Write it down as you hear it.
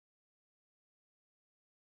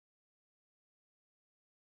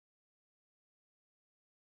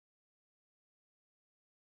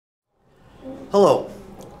Hello.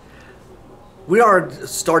 We are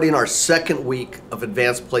starting our second week of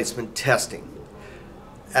advanced placement testing.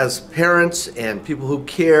 As parents and people who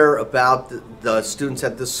care about the students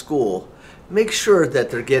at this school, make sure that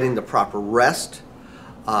they're getting the proper rest,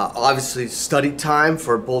 obviously study time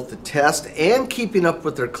for both the test and keeping up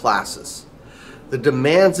with their classes. The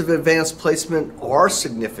demands of advanced placement are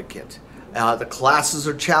significant. The classes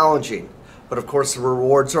are challenging, but of course the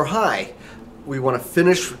rewards are high. We want to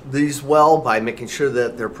finish these well by making sure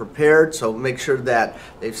that they're prepared, so make sure that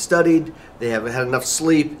they've studied, they have had enough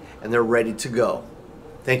sleep, and they're ready to go.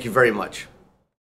 Thank you very much.